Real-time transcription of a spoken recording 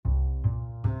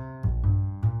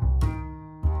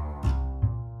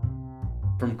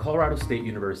From Colorado State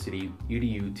University,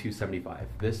 EDU 275,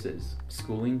 this is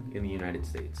Schooling in the United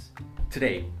States.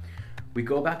 Today, we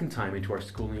go back in time into our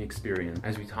schooling experience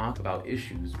as we talk about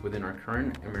issues within our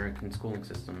current American schooling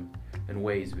system and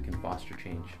ways we can foster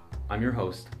change. I'm your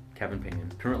host, Kevin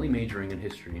Payne, currently majoring in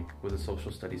history with a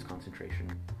social studies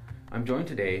concentration. I'm joined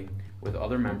today with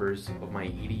other members of my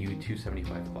EDU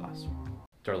 275 class.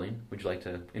 Darlene, would you like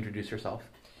to introduce yourself?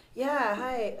 Yeah,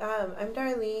 hi, I'm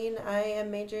Darlene. I am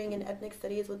majoring in ethnic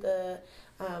studies with the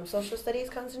social studies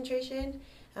concentration.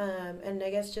 And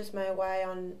I guess just my why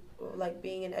on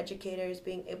being an educator is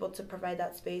being able to provide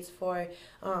that space for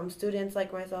students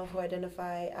like myself who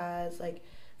identify as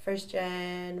first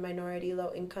gen, minority,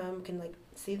 low income, can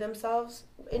see themselves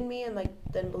in me and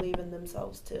then believe in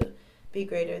themselves to be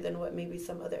greater than what maybe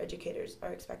some other educators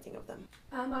are expecting of them.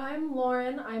 I'm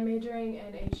Lauren. I'm majoring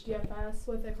in HDFS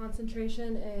with a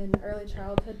concentration in early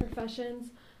childhood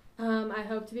professions. I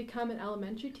hope to become an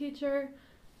elementary teacher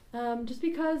just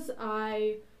because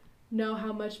I know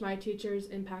how much my teachers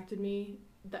impacted me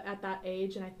at that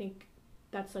age, and I think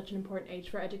that's such an important age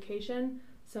for education,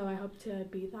 so I hope to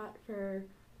be that for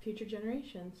future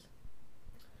generations.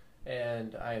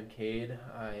 And I am Cade.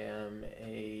 I am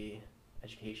a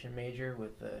education major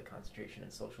with a concentration in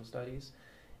social studies,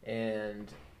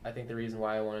 and I think the reason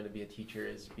why I wanted to be a teacher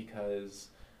is because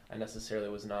I necessarily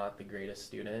was not the greatest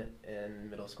student in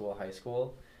middle school, high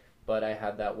school, but I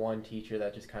had that one teacher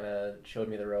that just kind of showed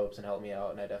me the ropes and helped me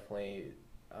out, and I definitely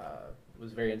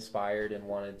was very inspired and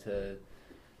wanted to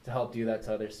help do that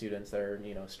to other students that are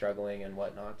struggling and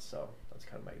whatnot. So that's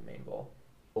kind of my main goal.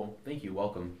 Well, thank you.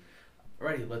 Welcome.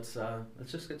 Alrighty, let's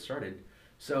just get started.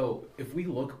 So if we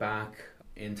look back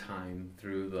in time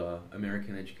through the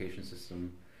American education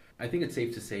system, I think it's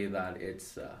safe to say that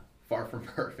it's far from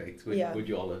perfect. Would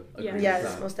you all agree with Yes,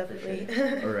 that? most definitely.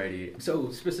 Alrighty.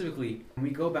 So specifically, when we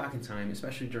go back in time,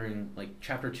 especially during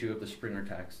chapter 2 of the Springer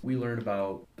text, we learn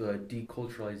about the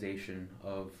deculturalization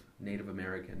of Native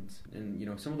Americans.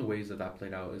 And some of the ways that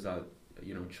played out is that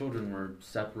children were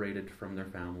separated from their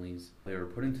families. They were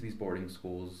put into these boarding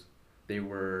schools. They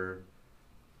were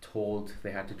told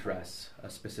they had to dress a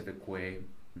specific way.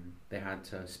 They had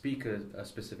to speak a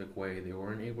specific way. They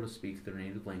weren't able to speak their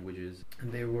native languages.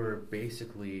 And they were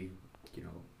basically,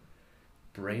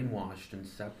 brainwashed and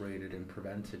separated and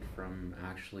prevented from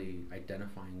actually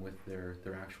identifying with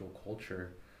their actual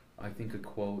culture. I think a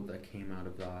quote that came out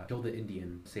of that, "Kill the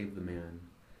Indian, save the man."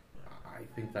 I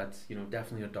think that's,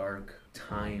 definitely a dark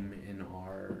time in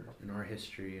our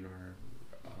history, in our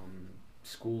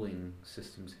schooling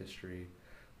system's history.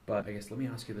 But I guess let me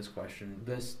ask you this question.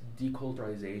 This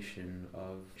deculturalization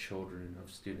of children,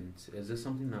 of students, is this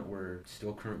something that we're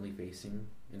still currently facing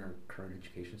in our current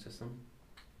education system?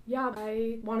 Yeah,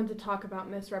 I wanted to talk about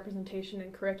misrepresentation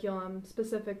in curriculum,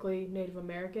 specifically Native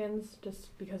Americans,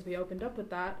 just because we opened up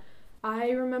with that. I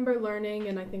remember learning,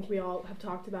 and I think we all have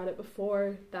talked about it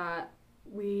before, that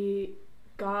we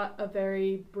got a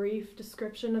very brief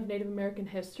description of Native American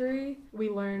history. We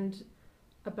learned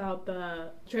about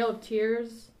the Trail of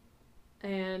Tears,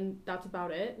 and that's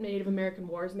about it. Native American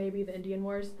Wars, maybe the Indian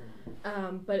Wars,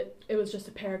 but it was just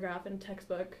a paragraph in a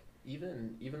textbook.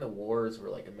 Even the wars were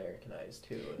Americanized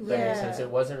too. If that makes sense. It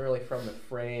wasn't really from the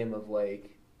frame of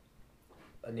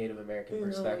a Native American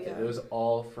perspective. It was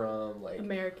all from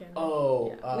American.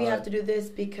 We have to do this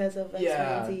because of X, Y,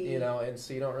 and Z. And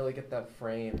so you don't really get that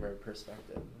frame or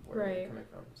perspective where they're coming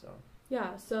from.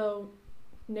 So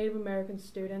Native American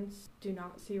students do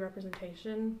not see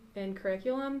representation in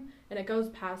curriculum, and it goes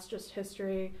past just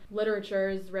history. Literature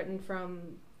is written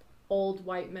from old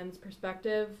white men's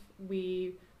perspective.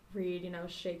 We read,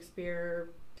 Shakespeare,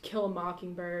 Kill a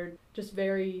Mockingbird, just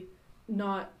very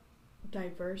not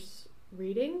diverse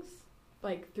readings,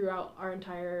 throughout our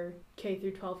entire K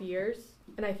through 12 years.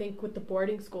 And I think with the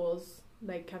boarding schools,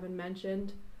 like Kevin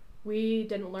mentioned, we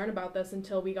didn't learn about this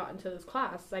until we got into this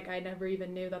class. I never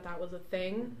even knew that was a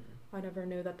thing. Mm-hmm. I never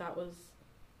knew that was...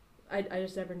 I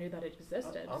just never knew that it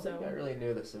existed. I don't think I really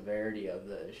knew the severity of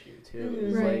the issue, too.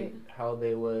 Mm-hmm. It was how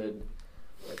they would...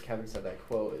 Kevin said, that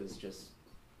quote is just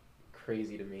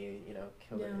crazy to me,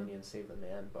 kill the Indian, save the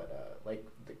man. But,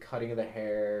 the cutting of the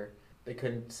hair... They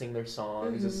couldn't sing their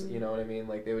songs, mm-hmm. You know what I mean?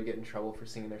 They would get in trouble for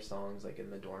singing their songs,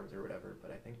 in the dorms or whatever. But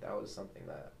I think that was something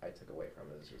that I took away from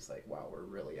it. It was just wow, we're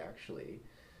really actually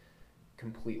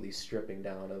completely stripping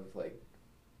down of,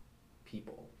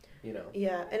 people,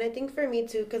 Yeah, and I think for me,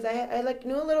 too, because I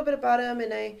knew a little bit about him,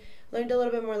 and I learned a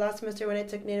little bit more last semester when I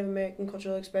took Native American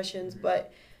cultural expressions, mm-hmm.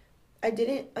 but I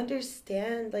didn't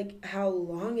understand, how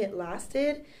long it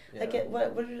lasted. Yeah.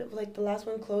 What did the last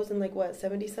one close in,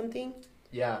 70-something?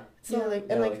 Yeah. So Yeah. like,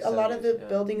 Yeah, and like like a lot of the 70s, yeah.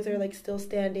 buildings are like still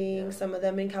standing. Yeah. Some of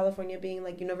them in California being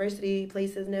like university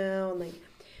places now, and like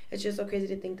it's just so crazy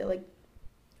to think that like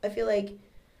I feel like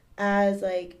as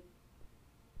like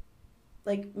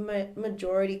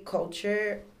majority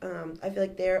culture, I feel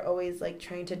like they're always like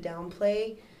trying to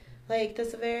downplay like the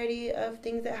severity of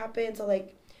things that happen. So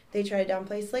like they try to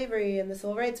downplay slavery and the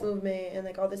civil rights movement and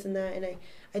like all this and that. And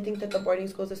I think that the boarding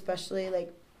schools especially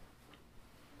like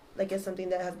it's something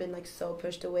that has been like so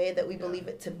pushed away that we believe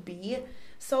it to be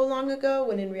so long ago,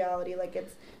 when in reality like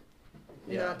it's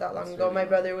not that long it's ago. really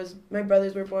My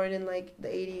brothers were born in like the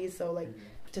 80s, so like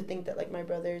Mhm. to think that like my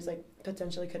brothers like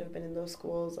potentially could have been in those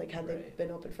schools like had they Right. been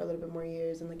open for a little bit more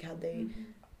years, and like had they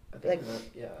I think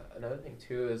like- another thing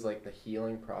too is like the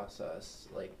healing process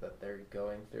like that they're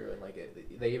going through, and like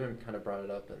they even kind of brought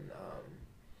it up in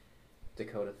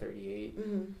Dakota 38.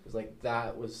 Mhm. It's like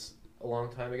that was a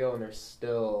long time ago, and they're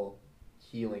still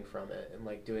healing from it and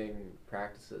like doing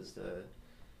practices to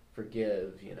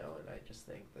forgive, you know. And I just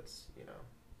think that's, you know,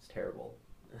 it's terrible,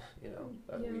 you know,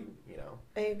 that Yeah. we, you know,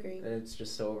 I agree. and it's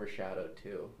just so overshadowed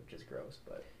too, which is gross.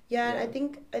 But Yeah, and Yeah.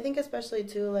 I think especially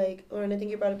too, like Lauren, I think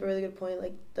you brought up a really good point,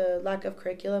 like the lack of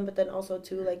curriculum, but then also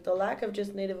too like the lack of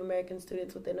just Native American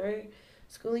students within our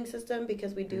schooling system,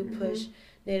 because we do Mhm. push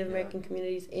Native Yeah. American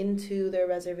communities into their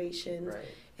reservations. right,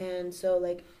 And so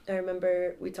like I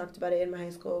remember we talked about it in my high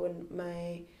school when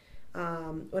my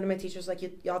one of my teachers was like,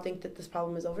 y'all think that this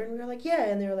problem is over? And we were like, yeah.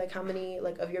 And they were like, how many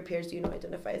like of your peers do you know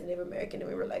identify as Native American? And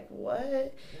we were like,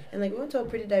 what? And like we went to a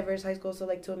pretty diverse high school, so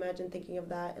like to imagine thinking of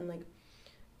that and like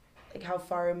how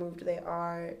far removed they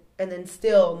are, and then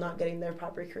still not getting their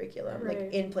proper curriculum Right.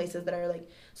 like in places that are like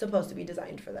supposed to be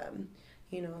designed for them,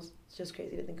 you know. It's just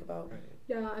crazy to think about. right.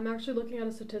 Yeah, I'm actually looking at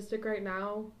a statistic right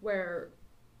now where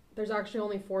there's actually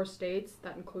only 4 states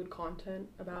that include content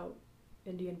about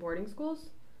Indian boarding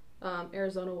schools: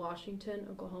 Arizona, Washington,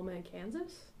 Oklahoma, and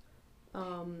Kansas.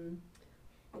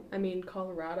 I mean,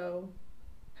 Colorado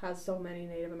has so many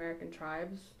Native American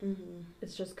tribes. Mm-hmm.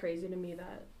 It's just crazy to me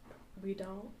that we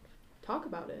don't talk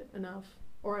about it enough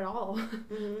or at all.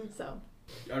 Mm-hmm. So,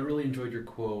 I really enjoyed your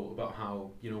quote about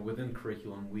how, you know, within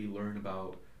curriculum we learn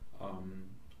about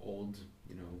old,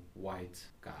 you know, white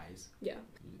guys. yeah.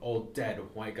 Old dead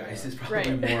white guys Yeah. is probably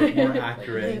Right. more Like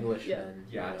accurate. Englishmen,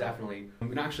 Yeah, you know. definitely.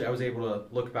 And actually, I was able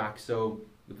to look back. So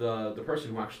the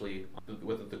person who actually,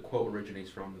 the quote originates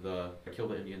from, the "Kill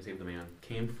the Indian, Save the Man,"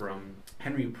 came from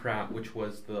Henry Pratt, which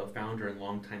was the founder and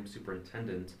longtime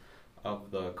superintendent of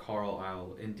the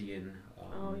Carlisle Indian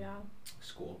Oh, yeah.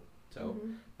 School. So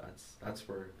Mhm. that's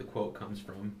where the quote comes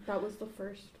from. That was the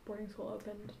first boarding school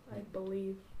opened, I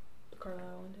believe. The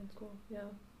Carlisle Indian School. Yeah.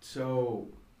 So,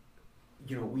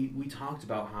 you know, we talked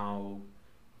about how,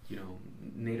 you know,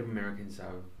 Native Americans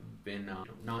have been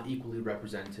not equally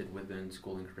represented within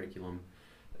schooling curriculum,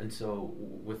 and so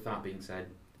with that being said,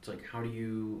 it's like how do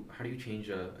you change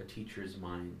a teacher's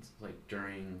mind, like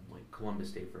during like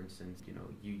Columbus Day, for instance? You know,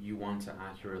 you want to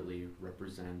accurately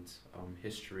represent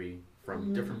history from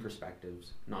Mhm. different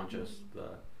perspectives, not just the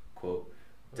quote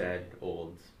dead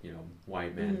old, you know,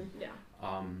 white men. Mhm. Yeah.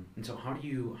 And so how do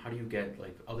you get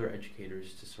like other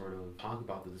educators to sort of talk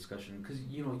about the discussion? Because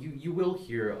you know you will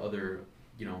hear other,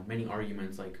 you know, many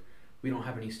arguments like we don't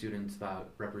have any students that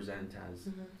represent as,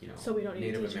 Mhm. you know, So we don't need to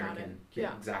Native teach about American. it.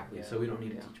 Yeah. Exactly. Yeah. So we don't need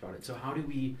to Yeah. teach about it. So how do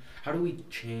we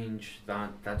change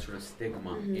that sort of stigma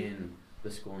Mhm. in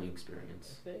the schooling I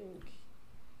experience? think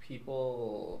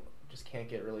people just can't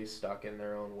get really stuck in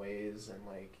their own ways, and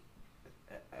like,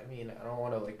 I mean, I don't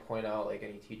want to like point out like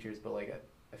any teachers, but like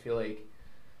I feel like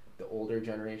the older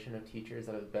generation of teachers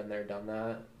that have been there, done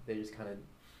that, they just kind of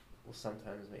will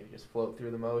sometimes maybe just float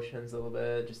through the motions a little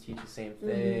bit, just teach the same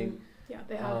thing. Yeah,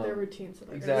 they have their Um, routines that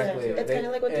they're exactly. gonna It's They- kind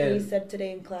of like what Denise and- said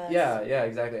today in class. Yeah,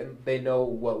 exactly. And they know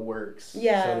what works,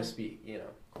 Yeah. so to speak, you know,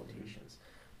 quotations.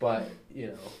 But, you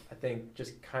know, I think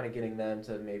just kind of getting them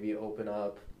to maybe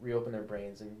reopen their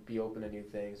brains and be open to new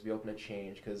things, be open to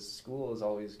change, because school is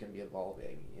always going to be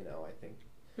evolving, you know. I think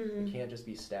Mhm. it can't just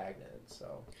be stagnant,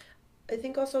 so. I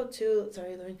think also too.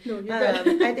 Sorry, Lauren. No, you're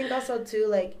good. I think also too,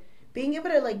 like being able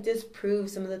to like disprove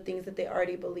some of the things that they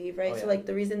already believe, right? Oh, So yeah. like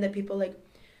the reason that people like,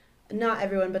 not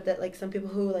everyone, but that like some people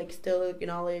who like still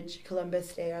acknowledge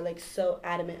Columbus Day are like so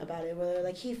adamant about it, where they're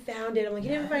like, he found it. I'm like, he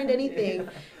didn't find anything,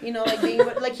 you know, like being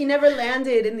like he never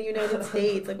landed in the United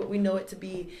States, like what we know it to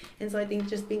be. And so I think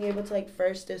just being able to like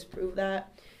first disprove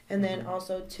that, and then Mhm.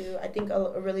 also too, I think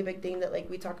a really big thing that like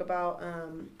we talk about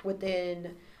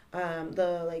within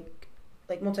the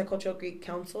like multicultural Greek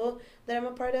council that I'm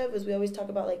a part of is we always talk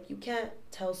about like you can't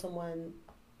tell someone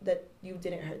that you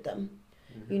didn't hurt them,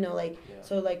 you know, like Yeah.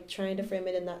 so like trying to frame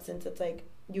it in that sense, it's like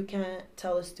you can't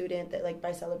tell a student that like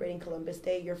by celebrating Columbus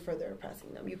Day you're further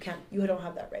oppressing them. You don't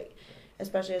have that right,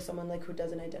 especially as someone like who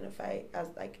doesn't identify as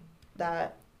like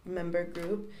that member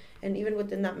group. And even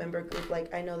within that member group,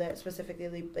 like I know that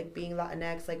specifically like being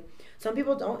Latinx, like some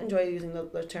people don't enjoy using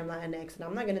the term Latinx, and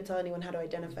I'm not going to tell anyone how to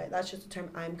identify. That's just a term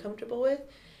I'm comfortable with,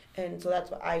 and so that's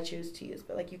what I choose to use.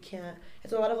 But like you can't,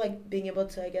 it's a lot of like being able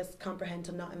to, I guess, comprehend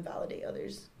to not invalidate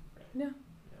others. Yeah.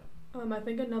 I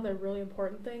think another really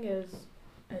important thing is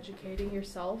educating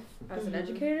yourself as an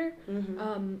educator.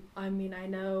 I mean, I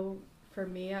know for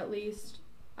me at least,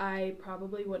 I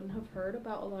probably wouldn't have heard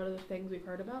about a lot of the things we've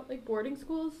heard about, like boarding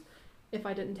schools, if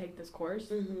I didn't take this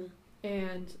course.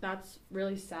 And that's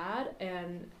really sad.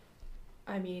 And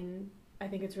I mean, I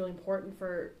think it's really important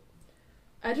for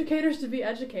educators to be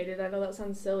educated. I know that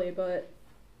sounds silly, but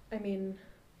I mean,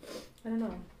 I don't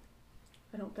know.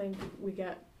 I don't think we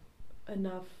get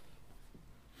enough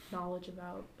knowledge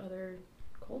about other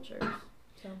cultures.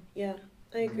 So yeah,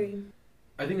 I agree.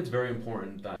 I think it's very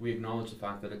important that we acknowledge the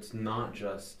fact that it's not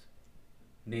just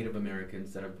Native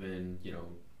Americans that have been,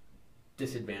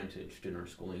 disadvantaged in our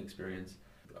schooling experience.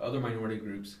 Other minority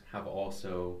groups have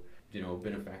also,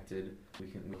 been affected. We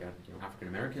got African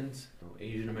Americans,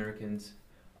 Asian Americans,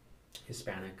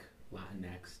 Hispanic,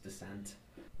 Latinx descent,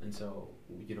 and so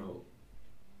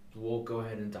we'll go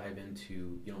ahead and dive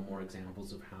into more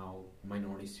examples of how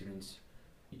minority students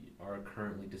are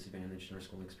currently disadvantaged in our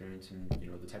schooling experience, and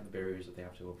the type of barriers that they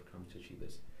have to overcome to achieve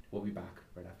this. We'll be back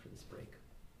right after this break.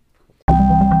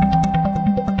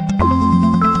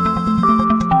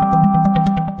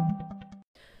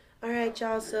 All right,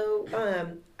 y'all. So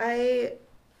I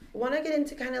want to get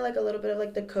into kind of like a little bit of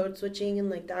like the code switching and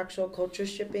like the actual culture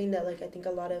stripping that like I think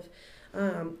a lot of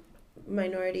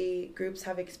minority groups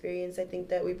have experienced. I think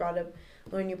that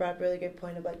Lauren, you brought up a really good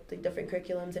point about the different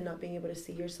curriculums and not being able to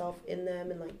see yourself in them,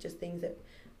 and like just things that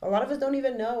a lot of us don't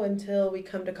even know until we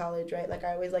come to college, right? Like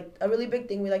I always like a really big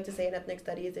thing we like to say in ethnic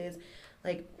studies is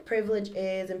like privilege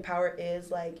is and power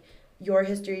is like your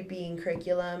history being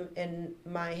curriculum and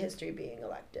my history being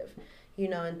elective,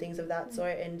 and things of that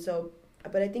sort. And so,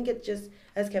 but I think it just,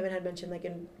 as Kevin had mentioned, like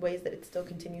in ways that it still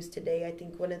continues today, I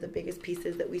think one of the biggest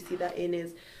pieces that we see that in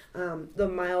is the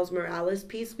Miles Morales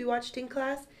piece we watched in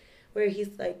class, where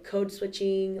he's like code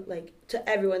switching like to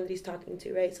everyone that he's talking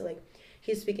to, right? So like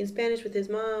he's speaking Spanish with his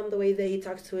mom. The way that he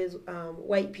talks to his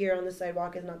white peer on the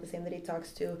sidewalk is not the same that he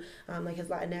talks to like his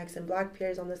Latinx and Black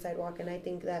peers on the sidewalk. And I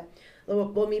think that,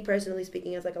 well, me personally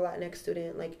speaking as like a Latinx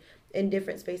student, like in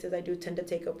different spaces, I do tend to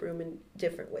take up room in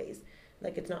different ways.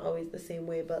 Like it's not always the same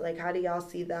way, but like how do y'all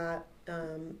see that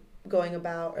going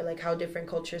about, or like how different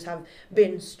cultures have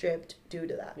been stripped due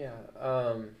to that? Yeah,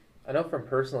 I know from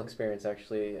personal experience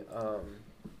actually.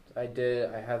 I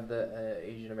had the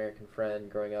Asian American friend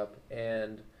growing up,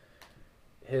 and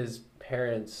his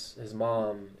parents, his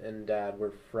mom and dad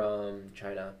were from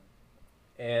China,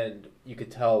 and you could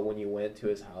tell when you went to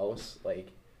his house,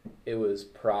 like it was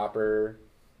proper,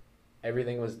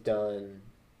 everything was done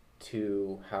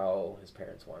to how his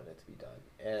parents wanted it to be done.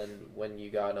 And when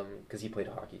you got him, because he played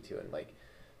hockey too, and like,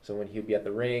 so when he'd be at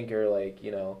the rink or like,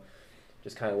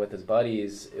 just kind of with his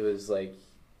buddies, it was like,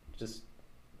 just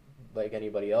like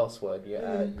anybody else would,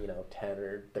 at 10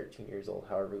 or 13 years old,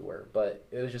 however we were. But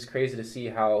it was just crazy to see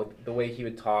how the way he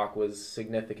would talk was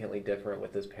significantly different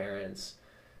with his parents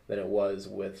than it was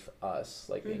with us,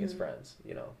 like being his friends,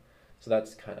 So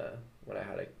that's kind of when I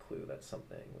had a clue that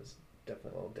something was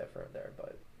definitely a little different there.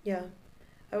 But yeah,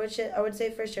 I would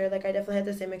say for sure, like I definitely had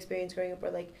the same experience growing up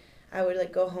where like I would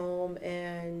like go home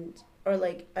or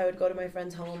like I would go to my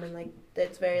friend's home, and like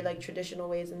it's very like traditional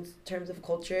ways in terms of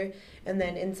culture, and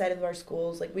then inside of our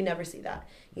schools like we never see that,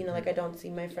 like I don't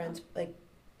see my friends like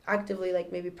actively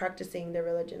like maybe practicing their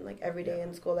religion like every day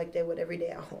in school like they would every day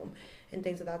at home and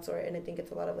things of that sort. And I think it's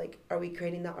a lot of like, are we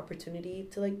creating that opportunity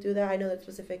to like do that? I know that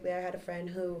specifically I had a friend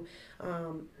who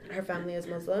her family is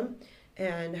Muslim,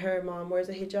 and her mom wears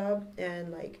a hijab,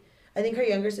 and like I think her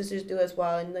younger sisters do as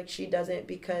well, and like she doesn't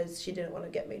because she didn't want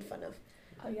to get made fun of.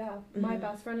 Yeah, my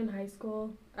best friend in high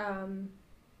school,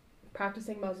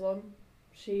 practicing Muslim,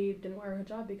 she didn't wear her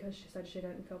hijab because she said she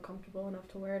didn't feel comfortable enough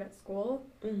to wear it at school,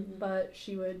 but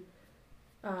she would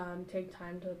take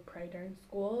time to pray during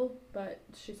school, but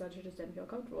she said she just didn't feel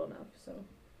comfortable enough. So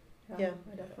yeah.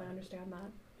 I definitely understand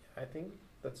that. I think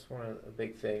that's one of the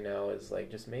big thing now is like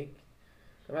just no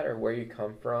matter where you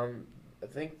come from, I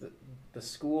think the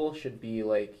school should be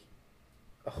like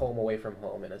a home away from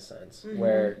home in a sense,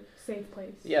 where safe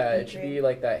place. Yeah, it should be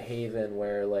like that haven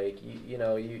where like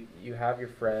you have your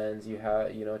friends, you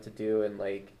have what to do, and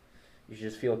like you should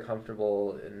just feel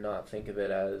comfortable and not think of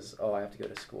it as, oh, I have to go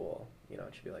to school. It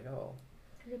should be like, oh,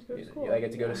 I get to go to school. I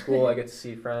get to go to school. I get to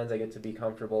see friends. I get to be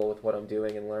comfortable with what I'm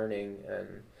doing and learning.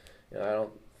 And I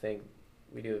don't think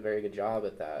we do a very good job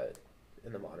at that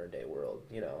in the modern day world.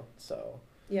 So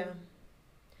Yeah,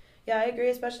 I agree,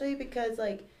 especially because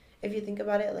like if you think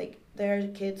about it, like there are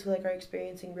kids who like are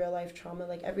experiencing real life trauma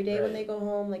like every day when Right. they go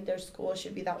home. Like their school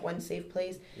should be that one safe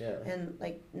place, yeah, and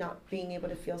like not being able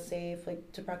to feel safe,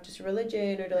 like to practice your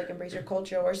religion or to like embrace your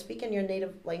culture or speak in your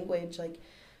native language, like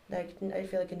that I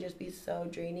feel like can just be so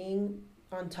draining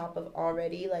on top of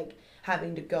already like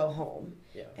having to go home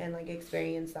yeah, and like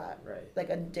experience that right,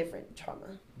 like a different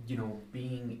trauma.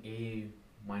 Being a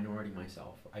minority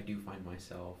myself, I do find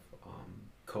myself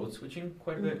code switching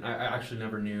quite a bit. I actually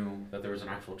never knew that there was an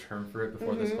actual term for it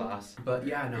before this class. But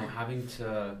yeah, no, having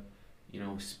to,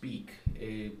 speak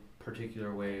a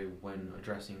particular way when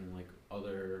addressing like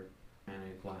other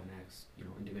Hispanic, Latinx,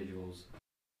 individuals.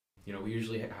 We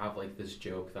usually have like this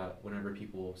joke that whenever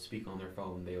people speak on their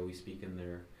phone, they always speak in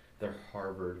their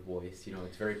Harvard voice.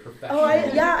 It's very professional. Oh,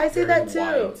 I say very that too.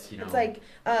 white, It's like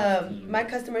my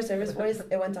customer service voice.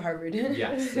 It went to Harvard.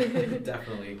 Yes,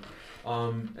 definitely.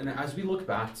 And as we look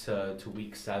back to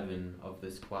week 7 of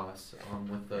this class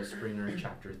with the Springer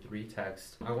chapter 3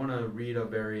 text, I want to read a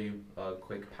very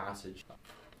quick passage.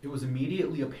 It was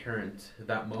immediately apparent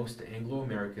that most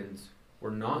Anglo-Americans were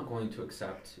not going to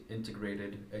accept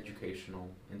integrated educational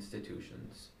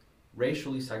institutions.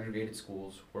 Racially segregated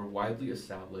schools were widely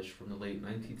established from the late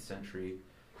 19th century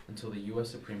until the U.S.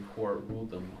 Supreme Court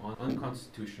ruled them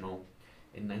unconstitutional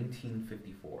in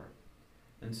 1954.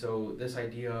 And so this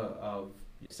idea of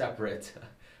separate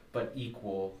but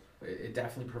equal, it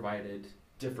definitely provided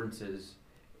differences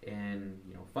in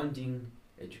funding,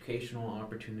 educational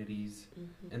opportunities,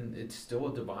 and it's still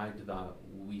a divide that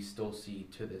we still see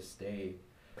to this day.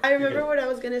 I remember what I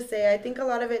was gonna say. I think a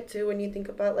lot of it too, when you think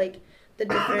about like the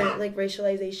different like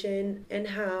racialization and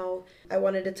how I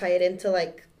wanted to tie it into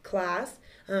like class,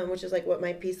 which is like what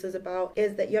my piece is about,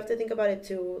 is that you have to think about it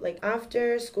too. Like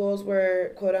after schools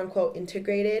were quote unquote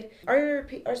integrated, our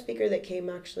speaker that came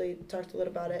actually talked a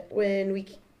little about it.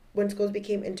 When schools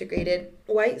became integrated,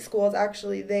 white schools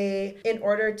actually, they, in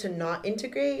order to not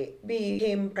integrate,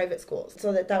 became private schools.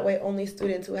 So that way only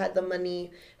students who had the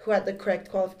money, who had the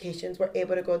correct qualifications were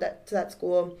able to go to that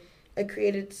school. It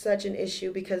created such an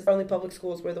issue because only public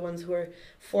schools were the ones who were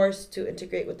forced to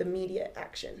integrate with immediate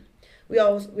action. We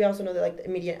also know that like the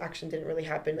immediate action didn't really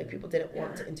happen. Like people didn't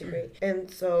want to integrate. And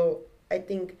so I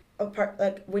think apart,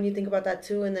 like when you think about that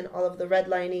too, and then all of the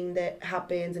redlining that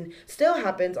happens and still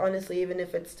happens, honestly, even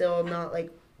if it's still not like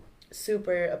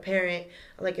super apparent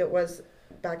like it was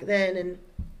back then, and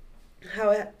how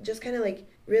it just kind of like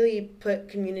really put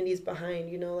communities behind,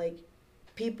 like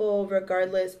people,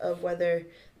 regardless of whether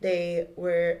they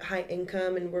were high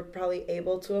income and were probably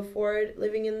able to afford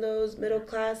living in those middle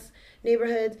class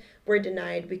neighborhoods, were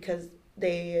denied because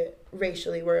they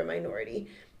racially were a minority.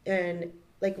 And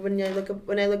like when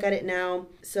I look at it now,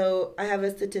 so I have a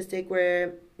statistic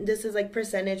where this is like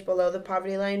percentage below the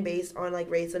poverty line based on like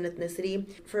race and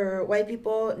ethnicity. For white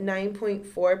people,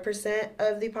 9.4%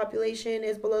 of the population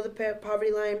is below the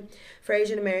poverty line. For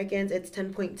Asian Americans, it's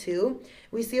 10.2%.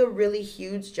 We see a really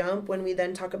huge jump when we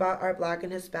then talk about our Black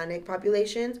and Hispanic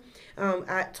populations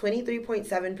at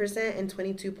 23.7% and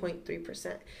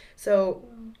 22.3%. So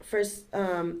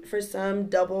for some,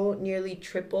 double, nearly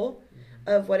triple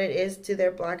of what it is to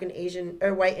their Black and Asian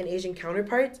or white and Asian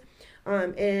counterparts.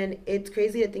 And it's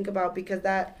crazy to think about because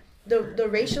that the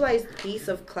racialized piece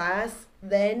of class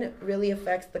then really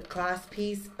affects the class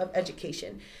piece of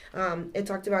education. It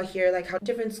talked about here like how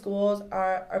different schools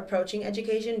are approaching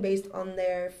education based on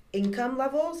their income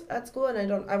levels at school,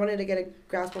 and I wanted to get a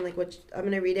grasp on like which I'm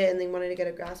gonna read it, and then wanted to get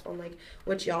a grasp on like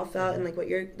what y'all felt and like what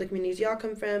the communities y'all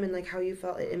come from and like how you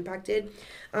felt it impacted.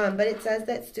 But it says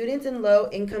that students in low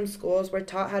income schools were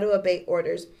taught how to obey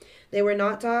orders. They were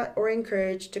not taught or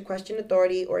encouraged to question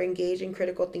authority or engage in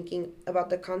critical thinking about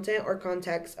the content or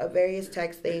context of various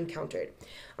texts they encountered.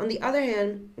 On the other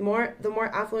hand, the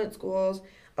more affluent schools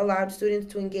allowed students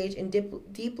to engage in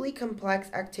deeply complex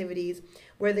activities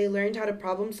where they learned how to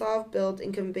problem solve, build,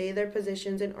 and convey their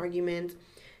positions and arguments,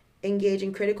 engage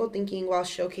in critical thinking while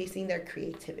showcasing their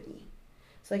creativity.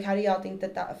 So, like, how do y'all think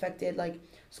that affected, like,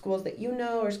 schools that you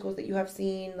know or schools that you have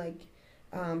seen, like,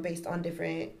 based on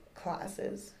different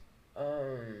classes?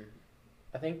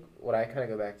 I think what I kind of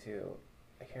go back to,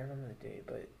 I can't remember the date,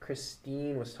 but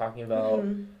Christine was talking about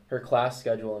her class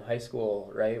schedule in high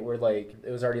school, right? Where like it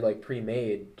was already like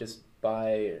pre-made just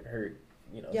by her,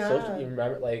 social. You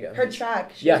remember like her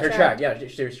track? Her track. Yeah,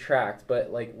 she was tracked,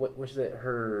 but like what was it?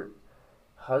 Her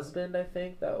husband, I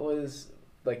think that was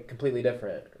like completely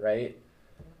different, right?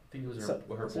 think it was So-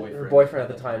 her was it boyfriend. her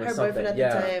boyfriend at the time or Her something. boyfriend at the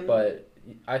yeah, time. but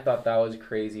I thought that was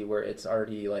crazy where it's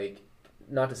already like,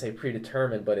 not to say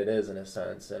predetermined, but it is in a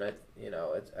sense, and I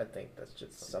think that's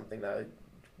just something that I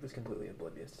was completely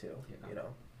oblivious to. Yeah. You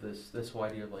know. This whole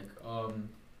idea of like,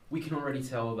 we can already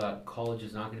tell that college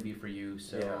is not going to be for you,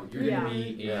 so Yeah. you're Yeah. going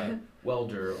to be a Yeah.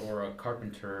 welder or a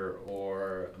carpenter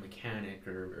or a mechanic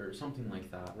or something like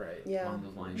that. Right. Yeah. Along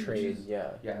those lines. which Trade. is-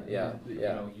 Yeah. Yeah, Yeah. You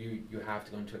Yeah. know, you have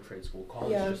to go into a trade school.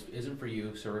 College Yeah. just isn't for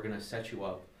you, so we're gonna set you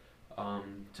up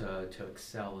to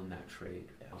excel in that trade.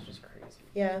 Yeah, it's just crazy.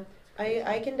 Yeah,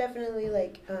 I can definitely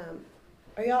like.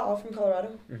 Are y'all all from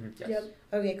Colorado? Mm-hmm. Yes. Yep.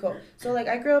 Okay, cool. So like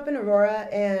I grew up in Aurora,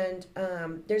 and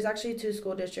there's actually 2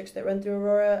 school districts that run through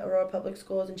Aurora Public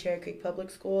Schools and Cherry Creek Public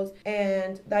Schools.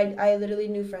 And I literally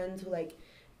knew friends who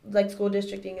like school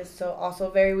districting is so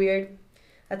also very weird.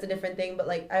 That's a different thing. But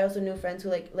like I also knew friends who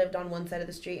like lived on one side of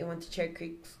the street and went to Cherry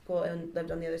Creek School and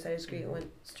lived on the other side of the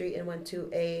street and went to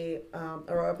a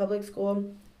Aurora Public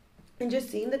School. And just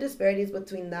seeing the disparities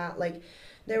between that, like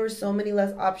there were so many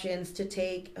less options to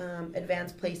take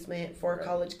advanced placement for Right.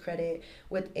 college credit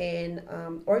within,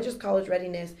 or just college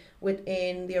readiness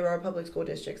within the Aurora Public School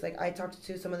districts. Like I talked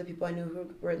to some of the people I knew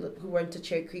who went to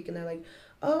Cherry Creek, and they're like,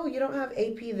 "Oh, you don't have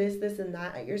AP this and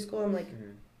that at your school." I'm like,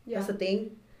 Mm-hmm. Yeah. "That's a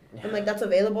thing." Yeah. I'm like, "That's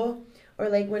available." Or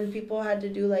like when people had to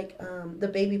do like the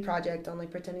baby project on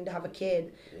like pretending to have a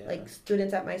kid, Yeah. like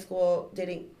students at my school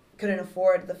couldn't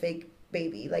afford the fake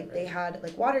baby. Like they had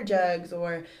like water jugs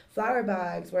or flour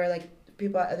bags where like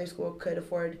people at other school could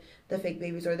afford the fake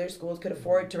babies, or their schools could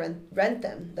afford to rent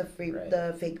them Right.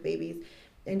 the fake babies,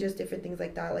 and just different things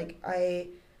like that. Like I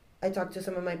talked to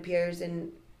some of my peers,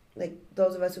 and like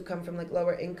those of us who come from like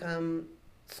lower income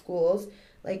schools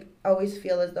like always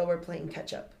feel as though we're playing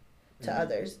catch up to Mhm.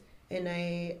 others, and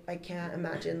I can't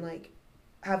imagine like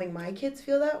having my kids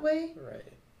feel that way.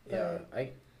 Right. Yeah.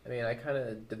 I mean, I kind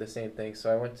of did the same thing.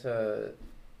 So I went to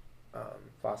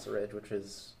Fossil Ridge, which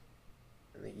is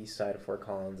in the east side of Fort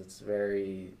Collins. It's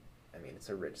it's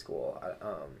a rich school.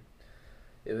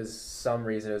 It was some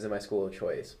reason it was in my school of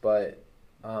choice, but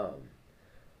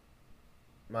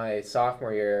my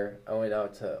sophomore year, I went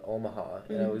out to Omaha,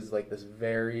 and it Mhm. was like this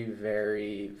very,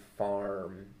 very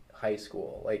farm high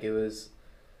school. Like it was,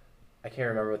 I can't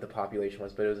remember what the population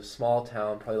was, but it was a small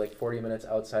town, probably like 40 minutes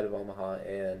outside of Omaha,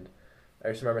 and I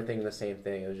just remember thinking the same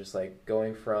thing. It was just like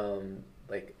going from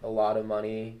like a lot of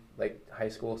money, like high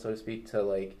school, so to speak, to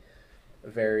like a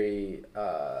very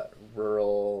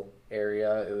rural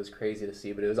area. It was crazy to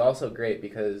see, but it was also great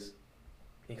because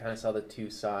you kind of saw the 2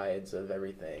 sides of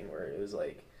everything, where it was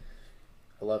like,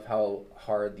 I love how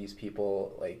hard these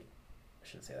people, like, I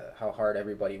shouldn't say that, how hard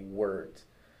everybody worked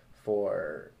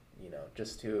for,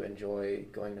 just to enjoy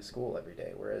going to school every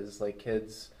day. Whereas like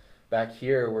kids back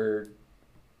here were,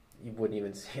 you wouldn't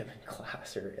even see them in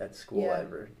class or at school Yeah.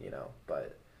 ever,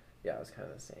 but yeah, it was kind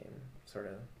of the same sort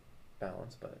of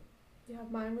balance, but Yeah,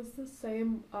 mine was the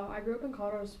same. I grew up in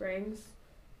Colorado Springs.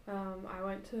 I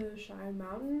went to Cheyenne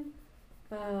Mountain.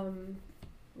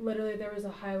 Literally, there was a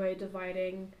highway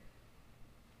dividing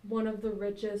one of the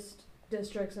richest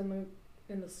districts in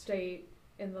the state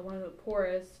and one of the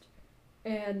poorest,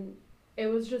 and it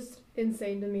was just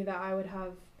insane to me that I would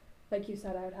have, like you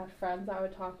said, I would have friends I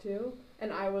would talk to,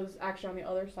 and I was actually on the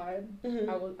other side. Mhm.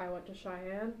 I went to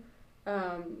Cheyenne,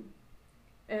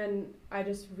 and I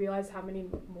just realized how many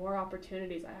more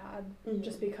opportunities I had Mhm.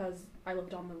 just because I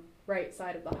lived on the right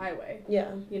side of the highway.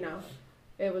 Yeah.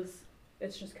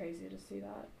 It's just crazy to see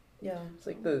that. Yeah. it's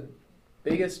like the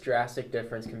biggest drastic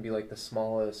difference can be like the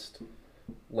smallest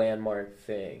landmark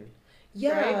thing.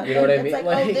 Yeah. Right? You know what I It's mean? like,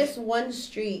 Like- oh, this one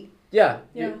street. Yeah,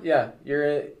 Yeah.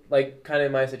 You're like kind of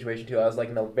in my situation too. I was like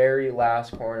in the very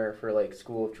last corner for like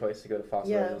school of choice to go to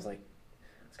Fossil Ridge. Yeah. I was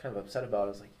kind of upset about it. I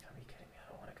was like, are you kidding me? I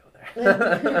don't want to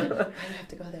go there. I have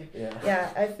to go there. Yeah.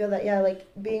 Yeah, I feel that. Yeah, like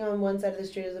being on one side of the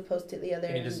street as opposed to the other.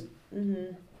 And you just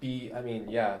Mhm.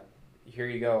 here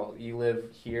you go. You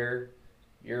live here.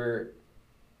 You're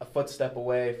a footstep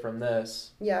away from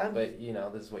this, Yeah. but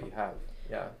this is what you have.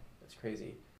 Yeah, it's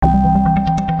crazy.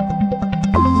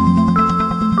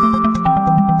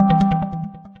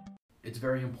 It's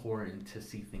very important to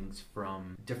see things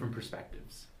from different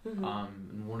perspectives. Mhm.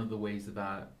 And one of the ways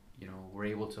that we're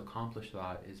able to accomplish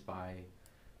that is by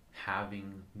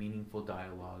having meaningful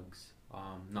dialogues,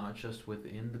 not just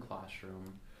within the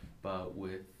classroom, but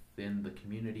within the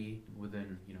community,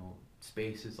 within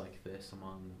spaces like this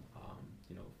among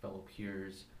fellow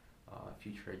peers,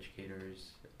 future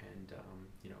educators, and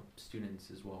students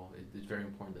as well. It's very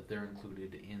important that they're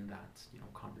included in that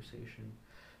conversation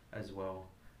as well.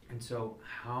 And so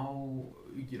how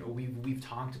we've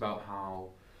talked about how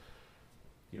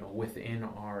within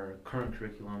our current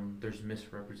curriculum, there's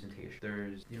misrepresentation.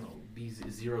 There's, these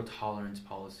zero tolerance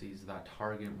policies that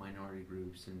target minority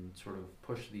groups and sort of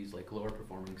push these like lower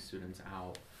performing students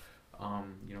out.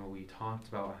 We talked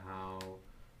about how,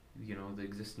 the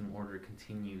existing order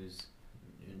continues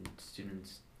and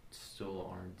students still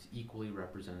aren't equally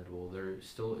representable. There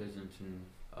still isn't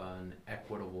an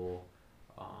equitable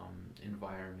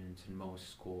environment in most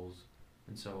schools.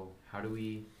 And so how do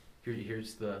we,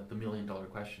 here's the $1 million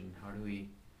question, how do we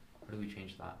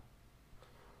change that?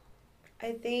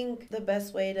 I think the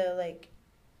best way to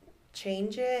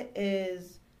change it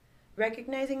is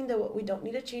recognizing that what we don't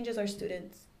need to change is our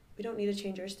students. We don't need to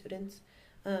change our students.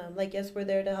 Yes, we're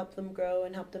there to help them grow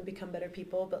and help them become better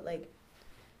people, but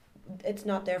it's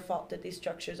not their fault that these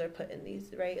structures are put in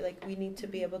these, right? We need to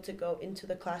be able to go into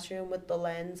the classroom with the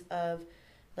lens of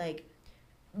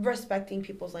respecting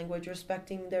people's language,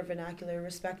 respecting their vernacular,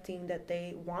 respecting that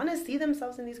they want to see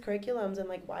themselves in these curriculums, and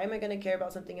why am I going to care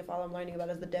about something if all I'm learning about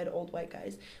is the dead old white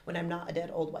guys when I'm not a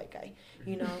dead old white guy,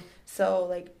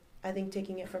 So I think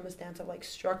taking it from a stance of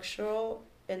structural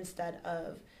instead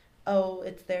of, oh,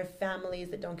 it's their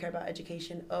families that don't care about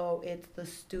education, oh, it's the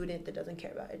student that doesn't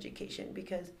care about education,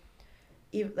 because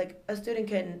a student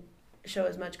can show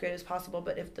as much grade as possible,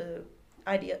 but if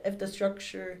the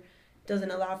structure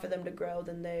doesn't allow for them to grow,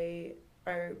 then they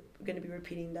are going to be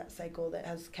repeating that cycle that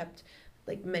has kept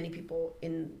many people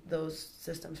in those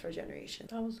systems for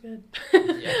generations. That was good.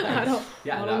 Yeah, I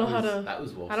don't know how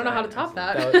to top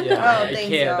that. Thanks,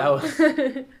 That was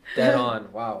dead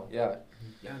on. Wow. Yeah.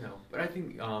 Yeah, no. But I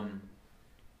think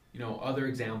other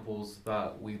examples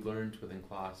that we've learned within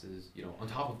classes, on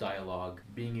top of dialogue,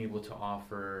 being able to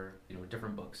offer,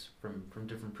 different books from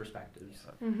different perspectives.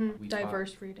 Mm-hmm.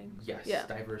 Diverse reading. Yes, yeah.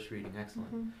 Diverse reading,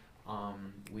 excellent.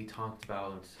 Mm-hmm. We talked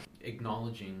about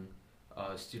acknowledging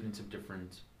students of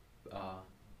different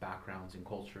backgrounds and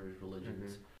cultures,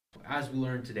 religions. Mm-hmm. As we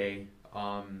learned today,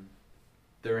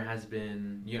 there has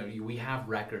been, we have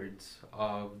records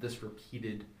of this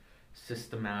repeated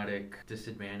systematic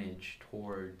disadvantage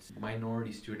towards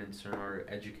minority students in our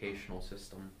educational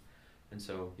system. And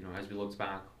so, as we looked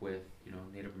back with,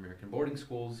 Native American boarding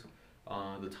schools,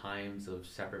 the times of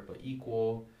separate but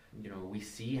equal, we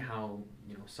see how,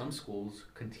 some schools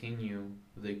continue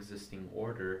the existing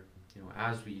order.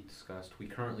 As we discussed, we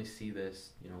currently see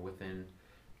this, within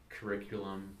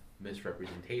curriculum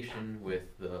misrepresentation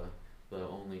with the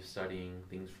only studying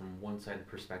things from one-sided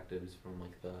perspectives from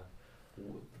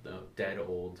the dead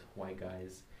old white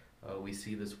guys. We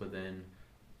see this within,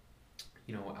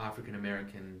 African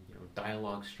American,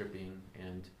 dialogue stripping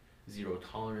and zero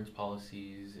tolerance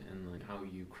policies, and how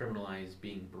you criminalize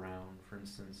being brown, for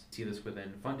instance. See this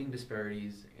within funding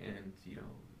disparities and,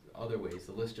 other ways.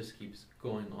 The list just keeps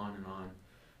going on and on.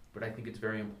 But I think it's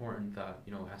very important that,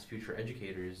 as future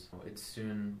educators, it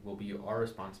soon will be our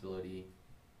responsibility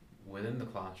within the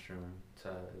classroom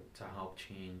to help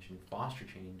change and foster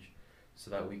change, so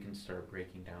that we can start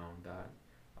breaking down that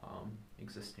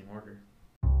existing order.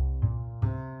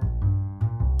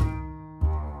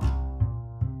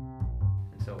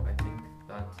 And so I think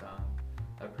that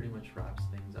pretty much wraps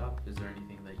things up. Is there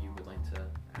anything that you would like to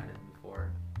add in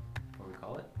before we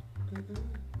call it?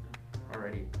 Mm-hmm.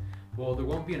 Alrighty. Well, there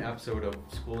won't be an episode of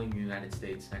Schooling in the United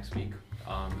States next week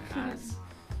as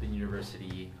the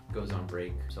university goes on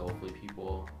break. So hopefully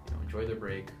people enjoy their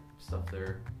break, stuff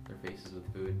their faces with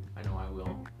food. I know I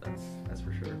will. That's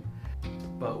for sure.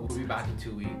 But we'll be back in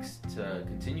 2 weeks to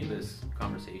continue this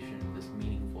conversation, this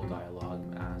meaningful dialogue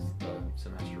as the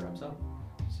semester wraps up.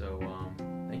 So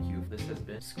thank you. This has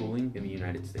been Schooling in the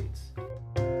United States.